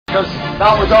Because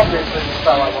that was obviously the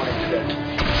spell I wanted to do.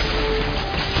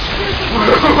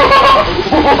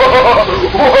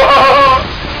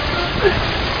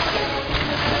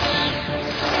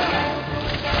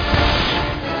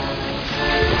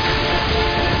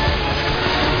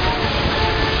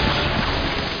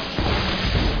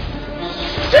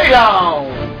 Stay down!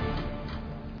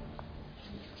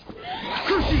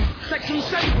 Cruci! Section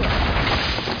Saber!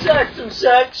 Section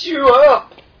sex you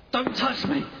up! Don't touch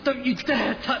me! Don't you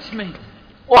dare touch me!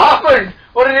 What happened?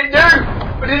 What did it do?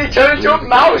 What did he turn into a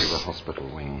mouse? The hospital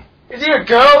wing. Is he a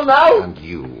girl now? And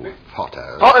you,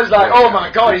 Potter. Potter's like, oh my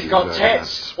god, he's got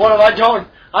tits. What have I done?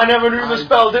 I never knew the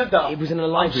spell did that. It was an I'm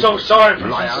alive. so sorry,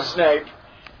 Professor Snape.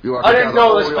 I didn't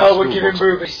know the spell would give him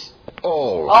boobies.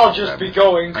 All I'll of just them, be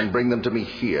going. and bring them to me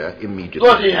here immediately.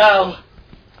 Bloody hell.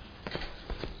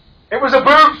 It was a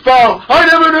boob spell! I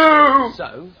never knew!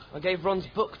 So, I gave Ron's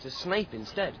book to Snape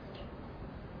instead.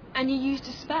 And you used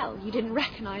a spell you didn't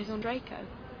recognise on Draco.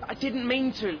 I didn't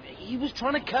mean to. He was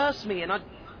trying to curse me and I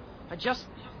just...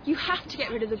 You have to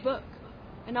get rid of the book.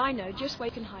 And I know just where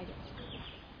you can hide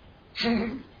it.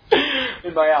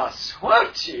 In my ass.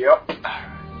 What? Yup.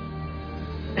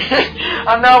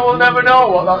 And now we'll never know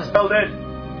what that spell did.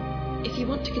 If you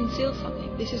want to conceal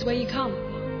something, this is where you come.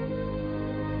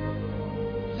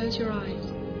 Close your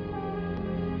eyes.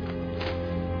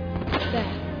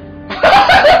 There.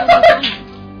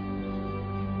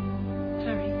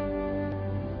 Harry,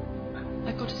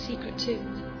 I've got a secret too.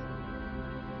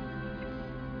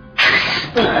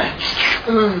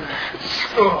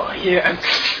 Oh, yeah.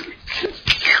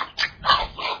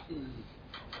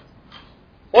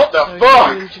 What the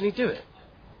fuck? Can you do it?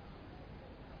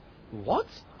 What?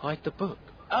 Hide the book.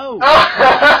 Oh!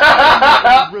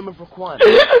 Room of requirement.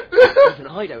 Even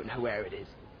I don't know where it is.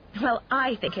 Well,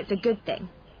 I think it's a good thing.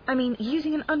 I mean,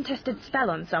 using an untested spell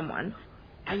on someone.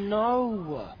 I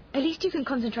know. At least you can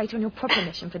concentrate on your proper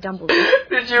mission for Dumbledore.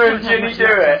 Did you and Ginny do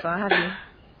it? So far, have you?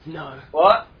 No.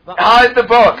 What? Hide the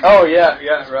book! Oh, yeah,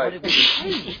 right. What did we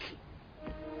take?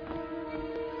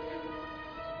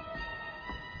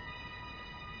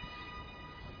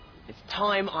 It's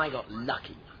time I got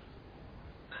lucky.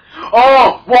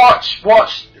 Oh, watch!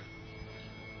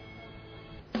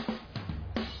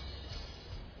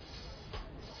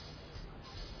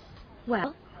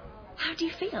 Well, how do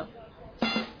you feel?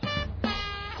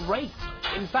 Great.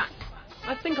 In fact,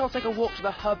 I think I'll take a walk to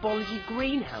the herbology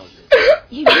greenhouses.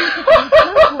 You need to be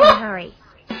careful, Harry.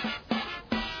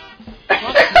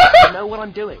 Plus, I know what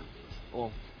I'm doing.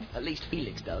 Or at least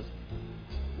Felix does.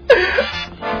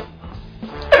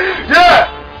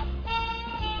 Yeah!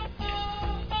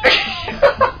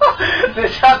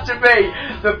 This had to be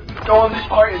the only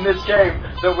point in this game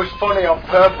that was funny on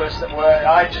purpose, and where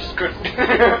I just couldn't.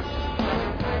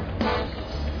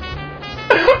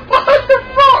 What the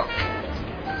fuck?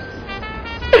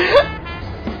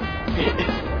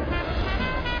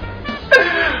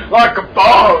 Like a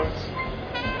boss.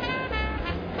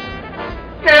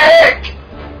 Nick!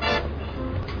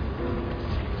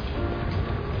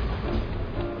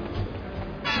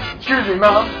 Excuse me,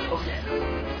 Mom. Oh yeah.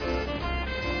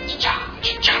 Cha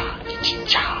cha cha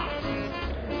cha.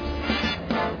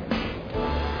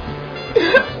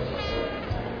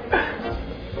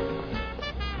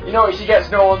 You notice he gets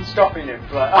no one stopping him.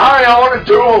 Like, Harry, I want a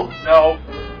duel. No.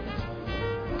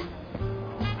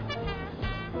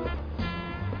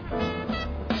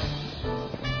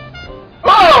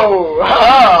 Oh!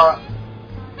 Ha!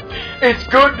 It's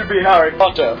good to be Harry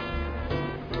Potter.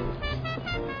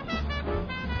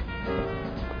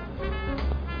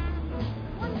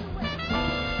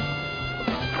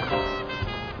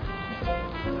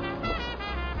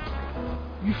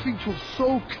 You think you're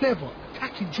so clever,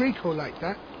 attacking Draco like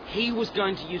that? He was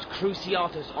going to use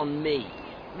Cruciatus on me.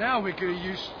 Now we're going to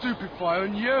use Stupefy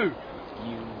on you.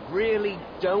 You really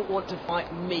don't want to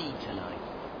fight me tonight.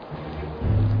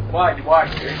 Why? Is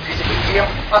it easier?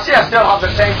 I see I still have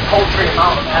the same paltry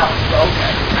amount of health, but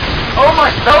okay. Oh,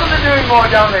 my spells are doing more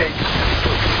damage!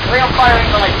 I think I'm firing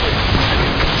like...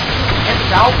 It's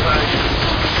outburst.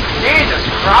 Jesus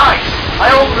Christ!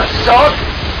 I hold the sword!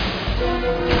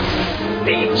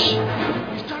 Bitch!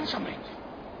 He's done something.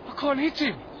 I can't hit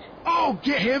him. Oh,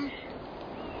 get him!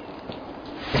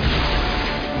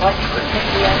 Like you could hit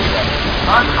me anyway.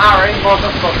 I'm Harry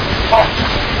motherfucking Potter.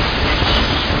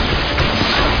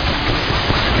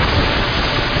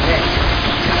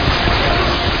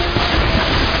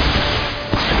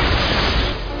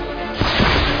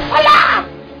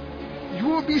 You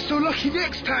won't be so lucky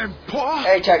next time, Potter.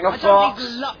 Hey, Techno I don't Fox. need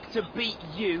luck to beat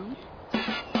you.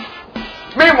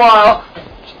 Meanwhile,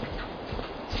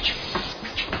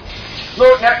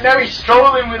 look, now he's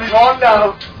strolling with his wand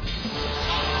out.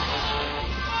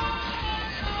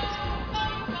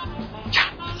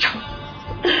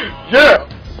 Yeah!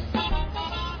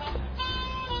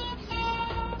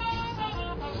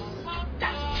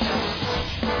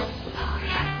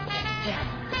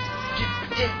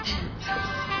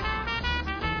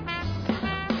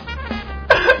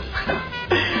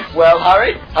 Well,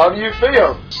 Harry, how do you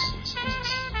feel?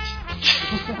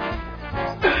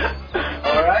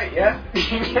 Alright, yeah?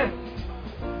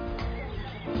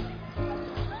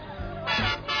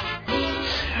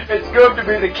 It's good to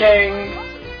be the king.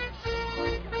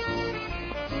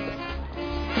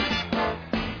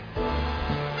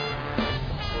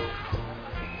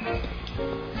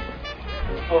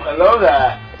 Oh, hello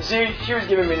there. See, she was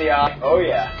giving me the eye. Oh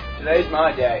yeah, today's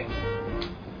my day.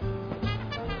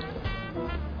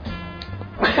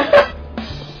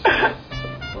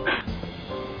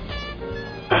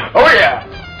 Oh yeah!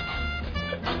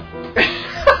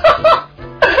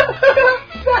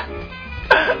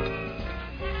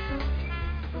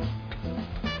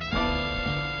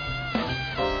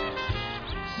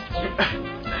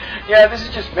 Yeah, this is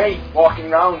just me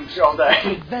walking around all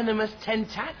day. Venomous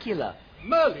tentacula.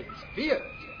 Merlin's beard.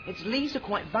 Its leaves are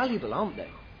quite valuable, aren't they?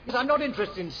 Yes, I'm not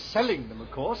interested in selling them,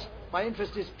 of course. My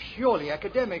interest is purely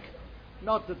academic.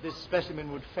 Not that this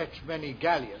specimen would fetch many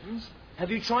galleons.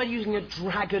 Have you tried using a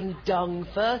dragon dung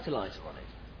fertilizer on it?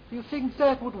 You think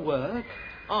that would work?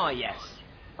 Ah, yes.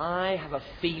 I have a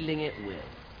feeling it will.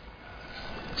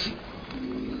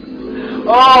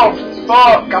 Oh,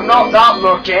 fuck, I'm not that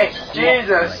lucky.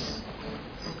 Jesus.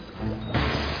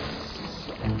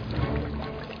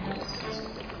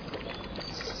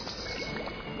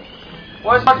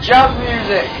 Where's my jazz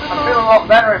music? I'd feel a lot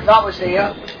better if that was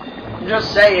here. I'm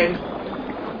just saying.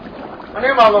 I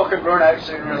knew my luck would run out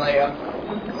sooner or later.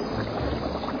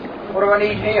 What do I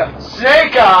need here?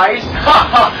 Snake eyes!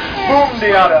 Haha! Boom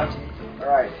the other.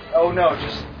 Alright. Oh no,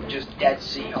 just dead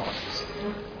seahorses.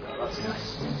 That's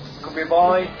nice. Could be a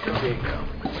boy, could be a girl.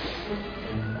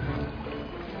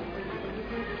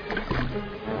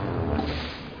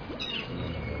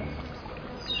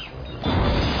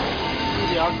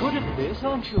 You are good at this,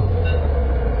 aren't you? You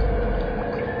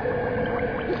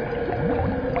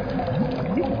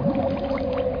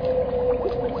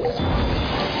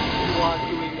are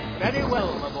doing very well,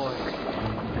 my boy.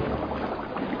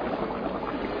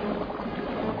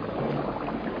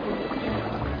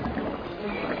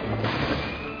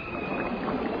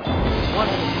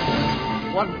 Wonderful.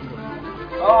 Wonderful.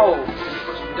 Oh,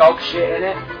 put some dog shit in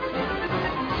it.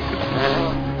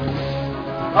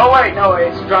 Oh wait, no,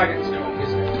 it's dragon's dung,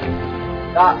 isn't it?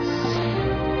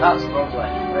 That's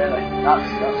lovely, really. That's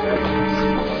very nice.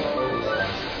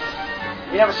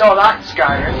 You never saw that,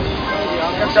 Skyrim.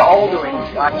 You never saw Alduin.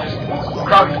 I just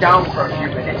crouched down for a few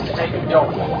minutes to take a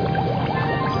dump.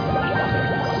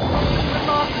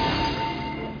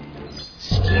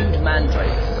 Stewed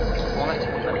mandrake. Quite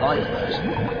a live version.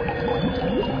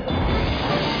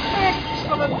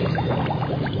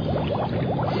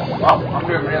 Well, I'm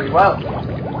doing really well.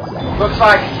 Looks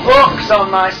like luck's on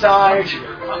my side.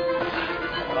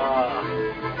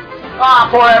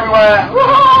 Pour everywhere.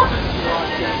 Woo-hoo!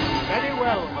 Very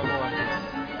well, my boy.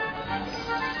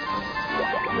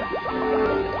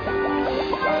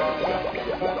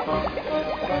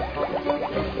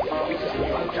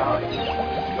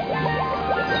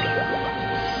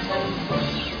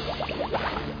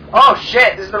 Oh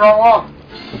shit, this is the wrong one.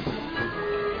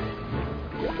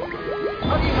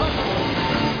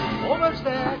 Almost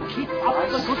there. Keep up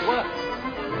the good work.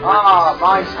 Ah,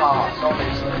 mice hearts,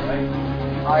 obviously.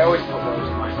 I always put those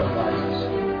in my fertilizers.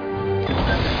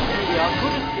 You are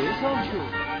good at this, aren't you?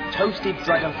 Toasted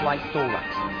dragonfly thorax.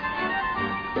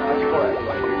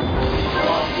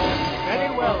 Very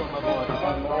well, my boy.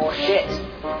 Oh shit.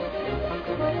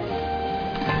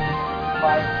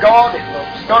 My god, it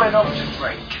looks not enough to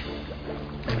drink.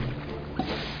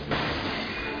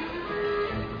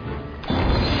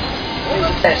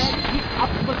 Yes. Keep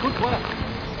up the good work.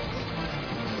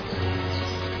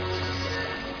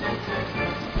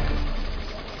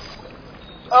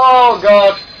 Oh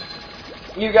god.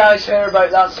 You guys hear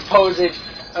about that supposed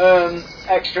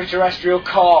extraterrestrial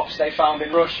corpse they found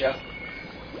in Russia?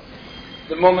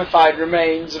 The mummified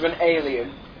remains of an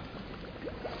alien.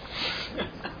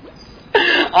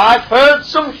 I've heard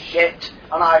some shit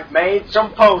and I've made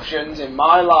some potions in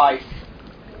my life.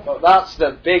 But that's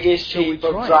the biggest heap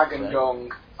of dragon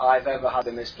dung I've ever had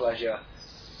the mispleasure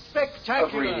Spectacular.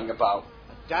 of reading about.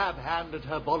 A dab hand at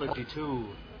herbology,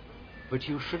 too. But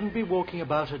you shouldn't be walking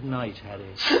about at night,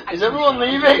 Harry. Is everyone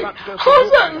leaving?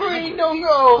 How's that green dung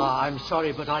go? I'm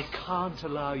sorry, but I can't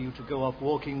allow you to go off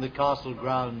walking the castle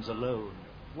grounds alone.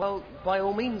 Well, by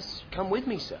all means, come with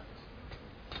me, sir.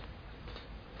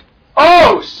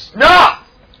 Oh, snap!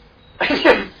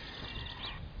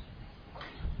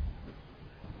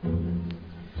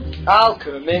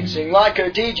 Alka mixing like a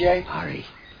DJ. Harry,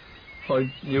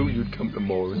 I knew you'd come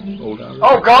tomorrow, old Harry.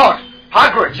 Oh God!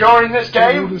 Hagrid, you're in this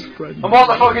game? And what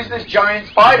the fuck is this giant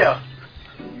spider?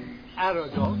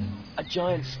 Aragog? A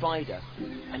giant spider,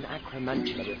 an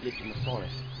acromantula that lived in the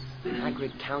forest.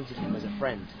 Hagrid counted him as a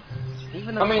friend.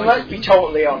 Even I mean, let's be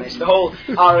totally honest, the whole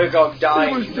Aragog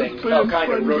dying thing felt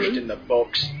kind of rushed in the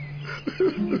books.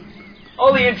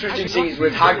 All the interesting scenes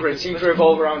with Hagrid seem to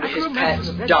revolve around his pets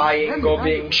dying or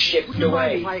being shipped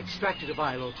away. If I extracted a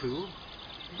vial or two,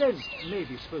 then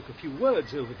maybe spoke a few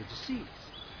words over the deceased.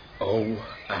 Oh,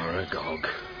 Aragog,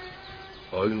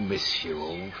 I'll miss you,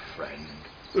 old friend.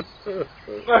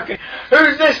 Okay.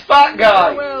 Who's this fat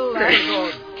guy? Farewell,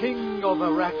 Aragog, king of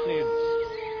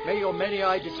arachnids. May your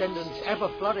many-eyed descendants ever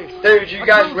flourish. Dude, you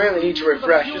guys really need to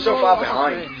refresh. You're so far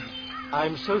behind.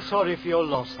 I'm so sorry for your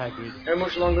loss, Hagrid. How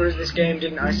much longer is this game?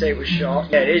 Didn't I say it was short?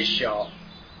 Yeah, it is short.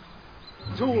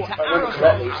 To If I remember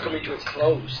correctly, it's coming to its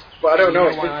close. But I don't know,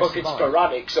 it's been fucking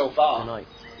sporadic so far. Tonight,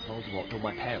 Voldemort told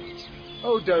my parents.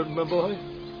 Oh, don't, my boy.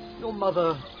 Your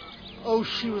mother... Oh,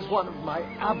 she was one of my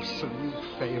absolute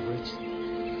favourites.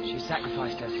 She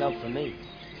sacrificed herself for me,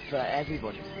 for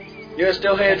everybody. You're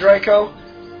still here, Draco?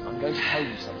 I'm going to tell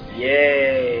you something.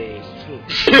 Yay. It's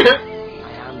true.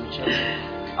 I am the chosen.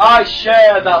 I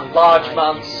share that large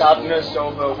man's sadness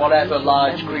over whatever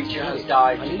large creature has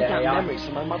died I need today. that memory so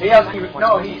my mother He hasn't can even,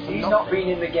 sacrifice he's for not nothing. been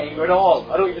in the game at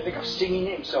all. I don't even think I've seen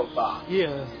him so far.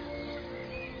 Here.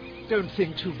 Don't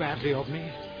think too badly of me.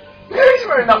 He's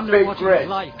wearing I that don't know big what grin. it's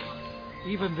like.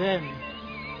 Even then.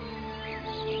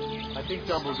 I think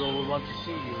Dumbledore will want to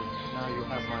see you now you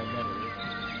have my memory.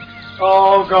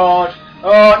 Oh God.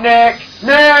 Oh, Nick!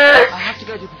 Nick! I have to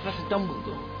go to Professor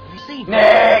Dumbledore. Have you seen him?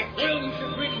 Nick! Well, you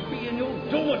should really be in your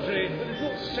dormitory, but if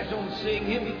you're set on seeing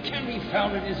him, he can be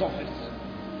found in his office.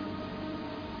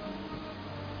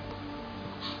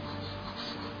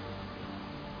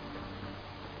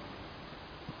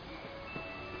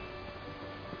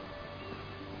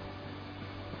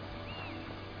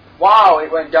 Wow,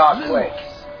 it went dark quick.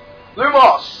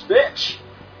 Lumos, bitch!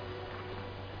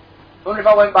 I wonder if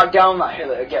I went back down that hill,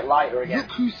 it'd get lighter again.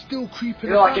 Look who's still creeping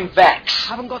You know, like in Vex. I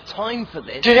haven't got time for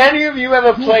this. Did any of you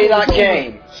ever play that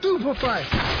game? Super fast.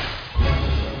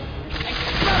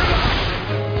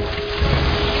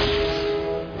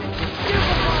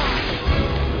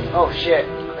 Oh shit,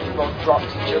 I think we both dropped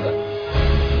each other.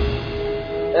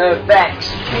 Vex.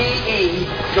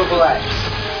 V-E-X-X.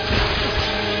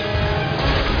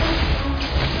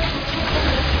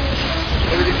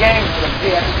 It was a game for the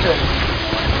PS2.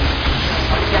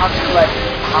 I think you had to collect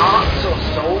hearts or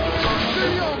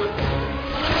souls.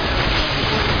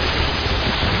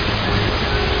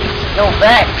 No,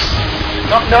 Vex.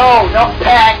 Not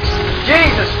Pex.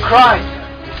 Jesus Christ.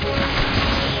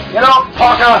 Get up,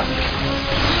 Potter.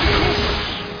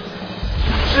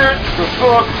 Shit the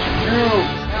fuck you.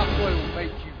 Malfoy will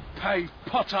make you pay,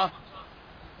 Potter.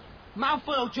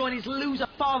 Malfoy will join his loser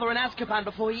father in Azkaban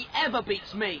before he ever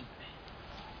beats me.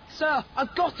 Sir,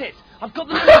 I've got it. I've got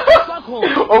the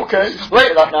Slughorn. Okay,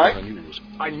 later that night.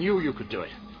 I knew you could do it.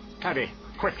 Harry,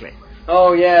 quickly.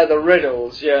 Oh yeah, the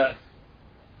riddles, yeah.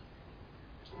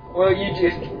 Well, you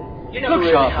never Look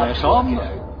really sharp had there, to, Tom. you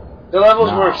know. The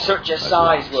levels were of Now, such a at size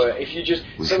last, where if you just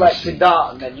we can selected see.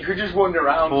 that and then you could just wander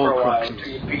around for a while Horcruxes. until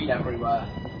you'd been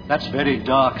everywhere. That's very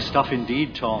dark stuff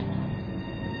indeed,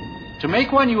 Tom. To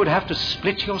make one, you would have to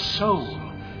split your soul.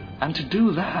 And to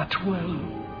do that, well,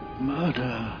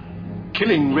 murder.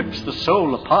 Killing rips the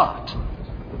soul apart.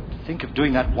 To think of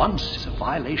doing that once is a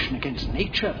violation against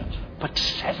nature, but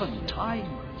 7 times.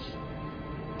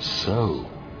 So,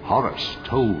 Horace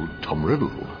told Tom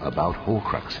Riddle about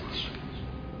Horcruxes.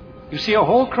 You see, a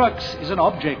Horcrux is an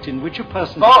object in which a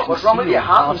person Oh, what's wrong with your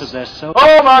part hands? of their soul.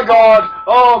 Oh my god!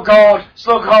 Oh god!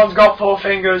 Slughorn's got 4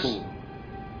 fingers!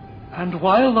 And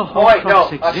while the Oh wait, no,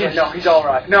 Horcrux actually, exists, no, he's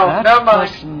alright. No, that never mind.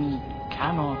 person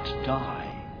cannot die.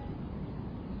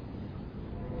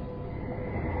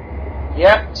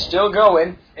 Yep, still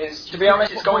going. To be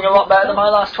honest, it's going a lot better than my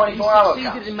last 24-hour He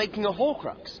succeeded in making a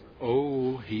Horcrux.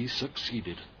 Oh, he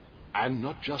succeeded. And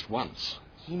not just once.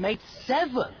 He made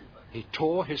 7. He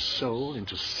tore his soul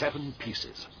into 7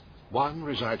 pieces. 1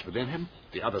 resides within him,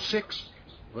 the other 6.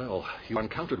 Well, you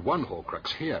encountered 1 Horcrux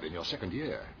here in your 2nd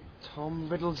year. Tom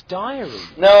Riddle's diary.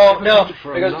 No,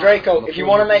 For a because laugh Draco, on the if you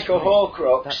floor want to of make a his brain.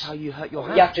 Horcrux, That's how you hurt your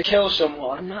hand. you have to kill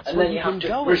someone, And that's and where then you you've have been to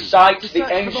going, recite to the search for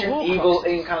the ancient Horcruxes. evil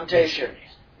incantation.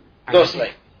 And Thusly,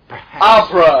 perhaps I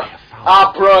have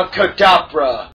found Abracadabra.